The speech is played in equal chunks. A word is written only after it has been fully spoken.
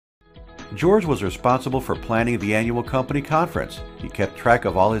George was responsible for planning the annual company conference. He kept track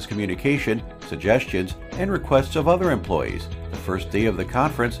of all his communication, suggestions, and requests of other employees. The first day of the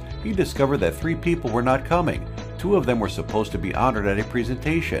conference, he discovered that 3 people were not coming. 2 of them were supposed to be honored at a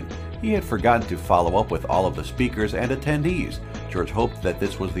presentation. He had forgotten to follow up with all of the speakers and attendees. George hoped that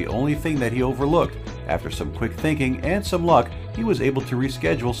this was the only thing that he overlooked. After some quick thinking and some luck, he was able to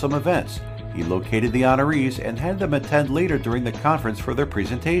reschedule some events. He located the honorees and had them attend later during the conference for their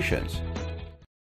presentations.